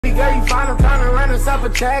I'm trying to run herself a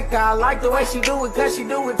check. I like the way she do it, cause she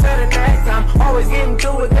do it to the neck. I'm always getting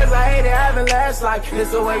to it, cause I hate it having less. Like,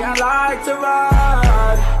 it's the way I like to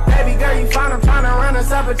ride. Baby girl, you fine, I'm trying to run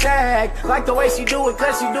herself a check. Like the way she do it,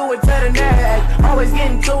 cause she do it to the neck. Always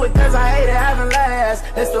getting to it, cause I hate it having less.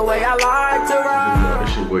 It's the way I like to ride.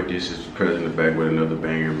 It's your boy, this is President back with another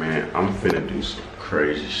banger, man. I'm finna do some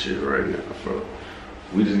crazy shit right now, bro.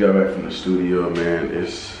 We just got back from the studio, man. I'll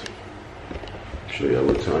show y'all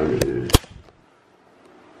what time it is.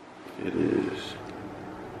 It is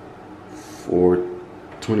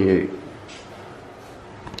 4:28.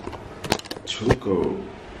 Chuco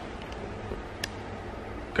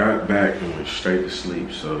got back and went straight to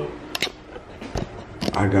sleep, so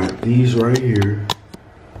I got these right here.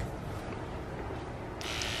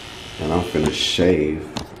 And I'm finna shave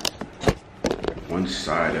one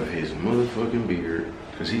side of his motherfucking beard.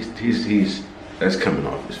 Cause he's that's coming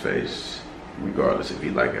off his face, regardless if he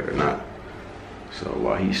like it or not. So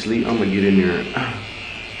while he sleep, I'm gonna get in there and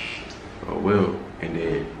oh well. And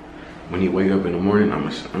then when he wake up in the morning,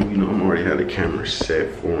 I'm already had the camera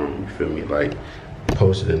set for him. You feel me? Like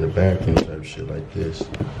posted in the bathroom type shit like this.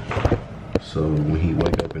 So when he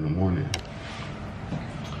wake up in the morning,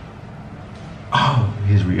 oh,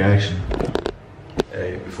 his reaction.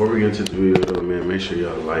 Hey, before we get into the video though, man, make sure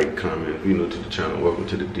y'all like, comment. If you're new to the channel, welcome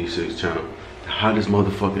to the D6 channel. The hottest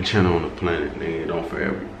motherfucking channel on the planet, nigga.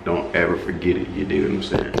 Don't ever forget it, you dig what I'm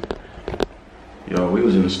saying? Yo, we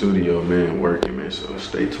was in the studio, man, working, man, so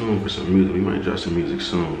stay tuned for some music. We might drop some music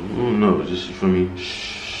soon. I don't know, just for me.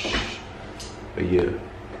 Shh. But yeah,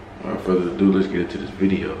 without further ado, let's get into this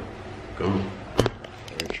video. Go on.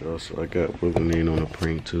 Alright, y'all, so I got Brooklyn in on a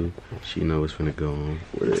prank too. She know what's finna go on.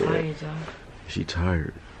 Tired, y'all. She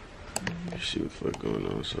tired. See what the fuck going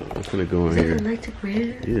on. So I'm finna go in here. Is that the electric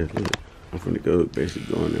weird? Yeah, look. I'm finna go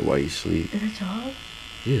basically go in there while you sleep. Is it y'all?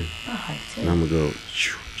 Yeah. Oh, and I'm gonna go.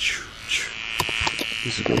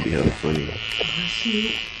 This is gonna be hella funny.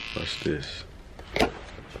 Watch this.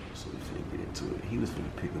 So we finna get into it. He was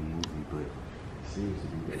finna pick a movie, but it seems to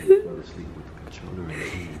be that he fell asleep with the controller in his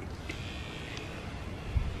hand.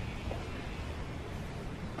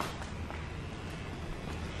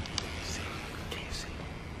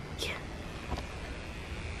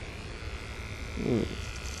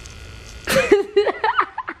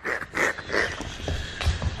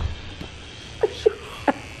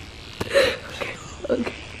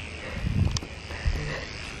 Okay.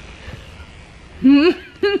 You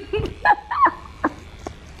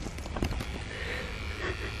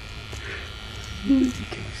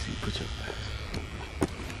can't see, put your back.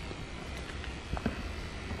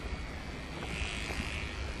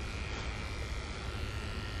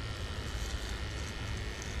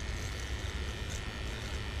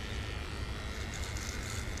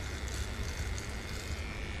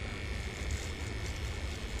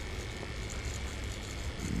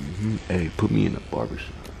 Hey, put me in a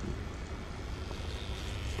barbershop.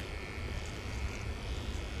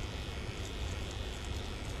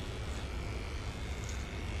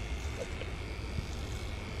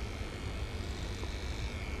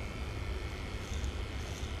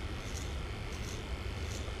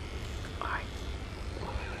 Alright. Wait.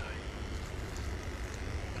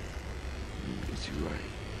 Get you right.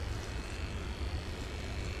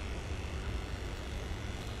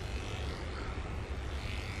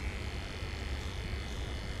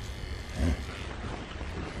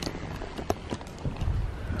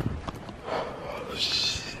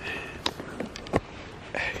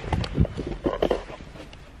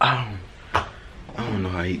 I don't know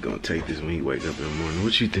how he gonna take this when he wake up in the morning.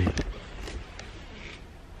 What you think?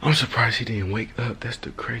 I'm surprised he didn't wake up. That's the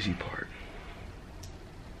crazy part.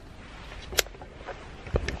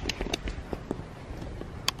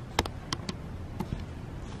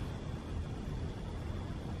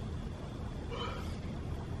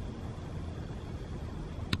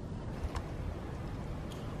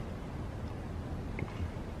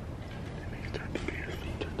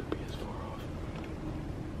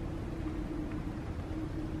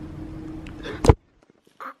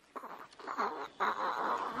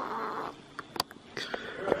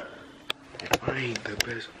 I ain't the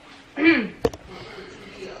best.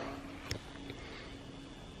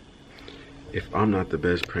 If I'm not the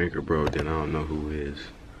best pranker, bro, then I don't know who is.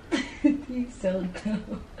 You so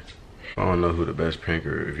dumb. I don't know who the best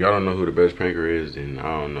pranker. If y'all don't know who the best pranker is, then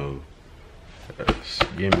I don't know.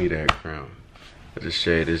 Give me that crown. I just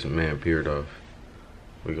shaved this man beard off.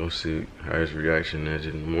 We gonna see how his reaction is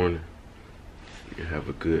in the morning. You can have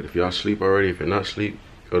a good. If y'all sleep already, if you're not sleep,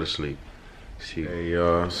 go to sleep. See. Hey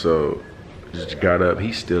y'all, so just got up.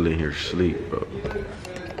 He's still in here asleep, bro.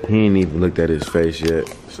 He ain't even looked at his face yet.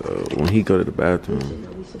 So when he go to the bathroom,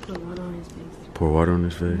 We should put water on his face. pour water on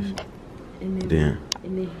his face. And Then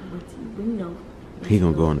you know. he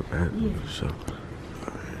gonna go in the bathroom for sure.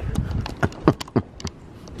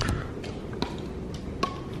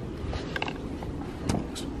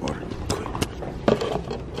 Some water quick.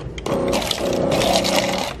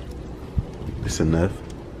 It's enough,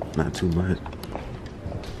 not too much.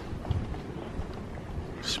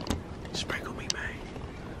 Sprinkle me, man.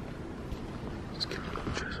 Just give me a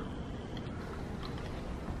little drizzle.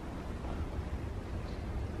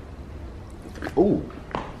 Ooh.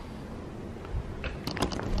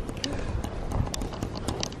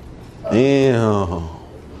 Damn.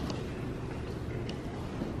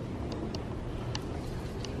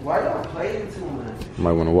 Why y'all playing too much?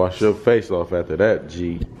 Might want to wash your face off after that,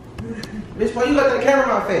 G. Bitch, why you got that camera in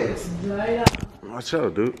my face? Watch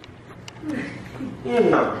out, dude.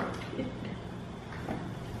 Yeah.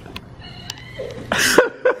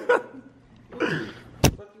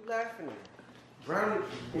 What you laughing at? Brownie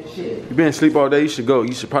and shit. You been asleep all day, you should go.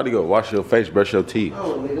 You should probably go wash your face, brush your teeth.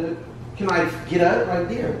 Oh, nigga. Can I get up right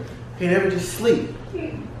there? Can never just sleep.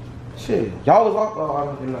 Shit. Y'all was off.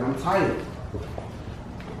 Oh, I'm tired.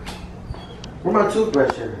 Where my toothbrush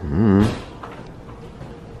at? Mm-hmm.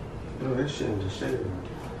 Oh, that shit in the shade.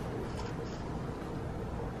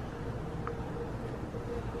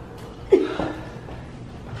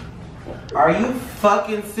 Are you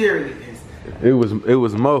fucking serious? It was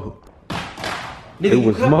Mo. Nigga, It you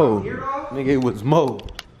was cut Mo. my ear off? Nigga, it was Mo.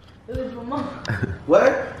 It was my mom.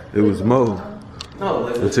 What? It was Mo. No,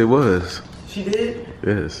 it Yes, it was. she did?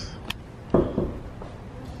 Yes.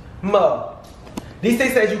 Mo. These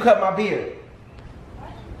things said you cut my beard.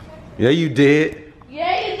 Yeah, you did.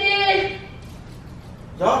 Yeah, you did.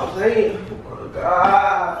 Y'all playing. Oh,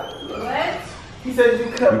 God. What? He said you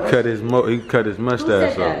cut You my cut his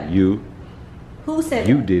mustache said off. that? You. Who said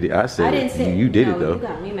You that? did it. I said I didn't it. say You did no, it though. You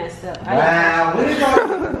got me messed up. Wow, when did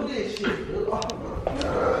y'all do this shit? Oh, my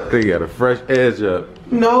God. They got a fresh edge up.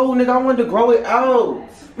 No, nigga, I wanted to grow it out.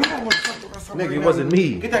 Nigga, it wasn't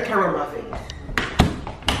me. Get that camera in my face.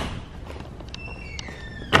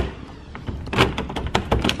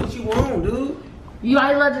 What you want, dude? You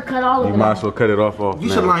might let to cut all of You it. might as well cut it off You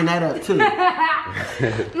now. should line that up too. Mine,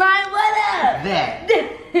 what up? That.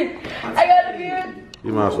 I got a beard.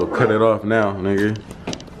 You might as well cut it off now, nigga.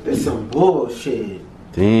 This some bullshit.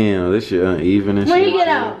 Damn, this shit uneven and When shit. you get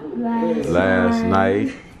out? Last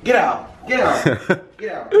night. Get out. Get out.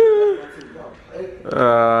 Get out.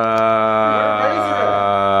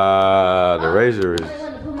 The razor I is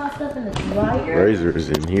want to put my stuff in the dryer. razor is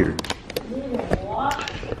in here.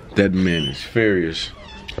 That man is furious.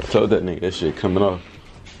 I told that nigga that shit coming off.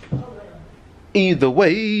 Either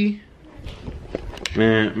way,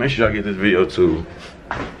 man, make sure y'all get this video too.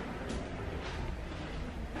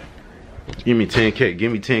 Give me 10K.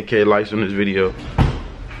 Give me 10K likes on this video.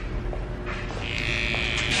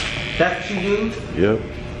 That's what you do? Yep.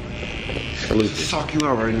 Exclusive. Suck you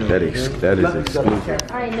out right now. That is exclusive.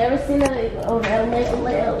 I ain't never seen an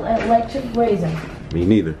electric razor. Me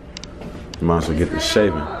neither. You might as well get this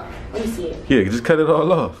shaving. Let me see it. Here, just cut it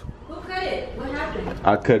all off. Who cut it? What happened?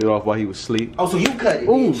 I cut it off while he was asleep. Oh, so you cut it?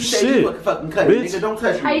 Ooh, She said shit. You fucking cut Bitch. it. Nigga, don't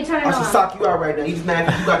touch me. How you turn it I should on? sock you out right now. You just mad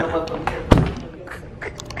because you got no motherfucking camera.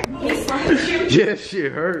 Yeah,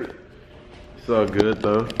 shit hurt. It's all good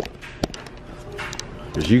though.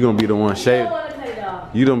 Cause you gonna be the one I shaving. don't want to cut it off.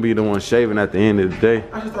 You don't be the one shaving at the end of the day.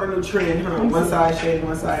 I should start a new trend, huh? One side shave,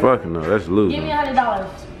 one side. Fuck no, that's Give me losing. $100.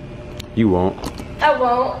 You won't. I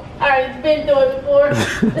won't. I already been through it before.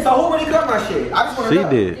 So who really cut my shit? I just want to She know.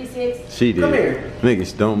 did. D6. She did. Come here.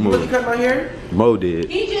 Niggas don't You really move. cut my hair? Mo did.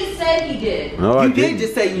 He just said he did. No, I You did didn't.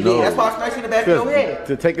 just say you No. did. That's why I smacked you in the back of your head.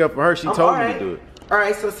 To take up for her, she I'm told me alright. to do it.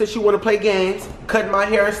 Alright, so since you want to play games, cutting my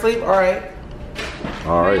hair and sleep, alright.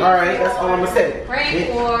 Alright. Alright, that's all I'm going to say.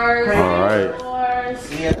 Prank wars. Alright.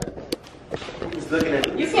 Wars. Yeah. I'm just looking at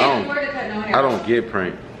You you. can't afford to cut no hair. I don't get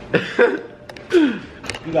pranked.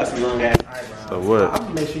 You got some long ass eyebrows. So what? I'm going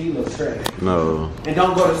to make sure you look straight. No. And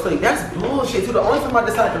don't go to sleep. That's bullshit too. The only time I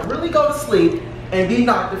decide to really go to sleep and be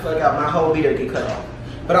knocked the fuck out, my whole beard get cut off.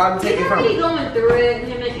 But I'm taking He's from already it. going through it.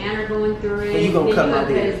 Him and Anna are going through it. And you gonna Then cut my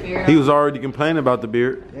his beard. beard He off. was already complaining about the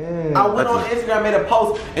beard. I went on Instagram, made a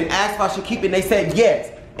post, and asked if I should keep it, and they said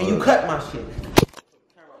yes. And you cut my shit. He could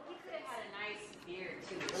have had a nice beard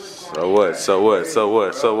too. It was So what? So what? So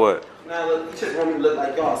what? So what? Now look, you just want me to look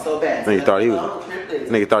like y'all so bad. Nigga thought he was Nigga.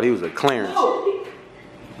 nigga thought he was a Clarence. Hell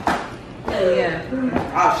yeah.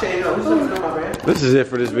 I'll shave up. Who's my man? This is it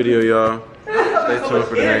for this video, y'all. Stay tuned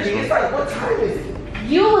for the next It's one. like, what time is it?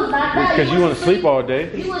 You was not that. Because you want to sleep all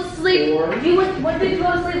day. You was sleep. When did you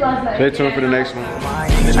go to sleep last night? Stay tuned for the next one.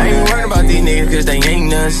 I ain't worried about these niggas cause they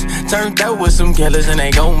ain't us. Turned out with some killers and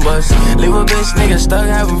they gon' bust. Leave a bitch nigga stuck,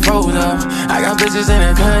 have them froze up. I got bitches in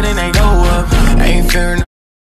the cut and they go up. Ain't fearing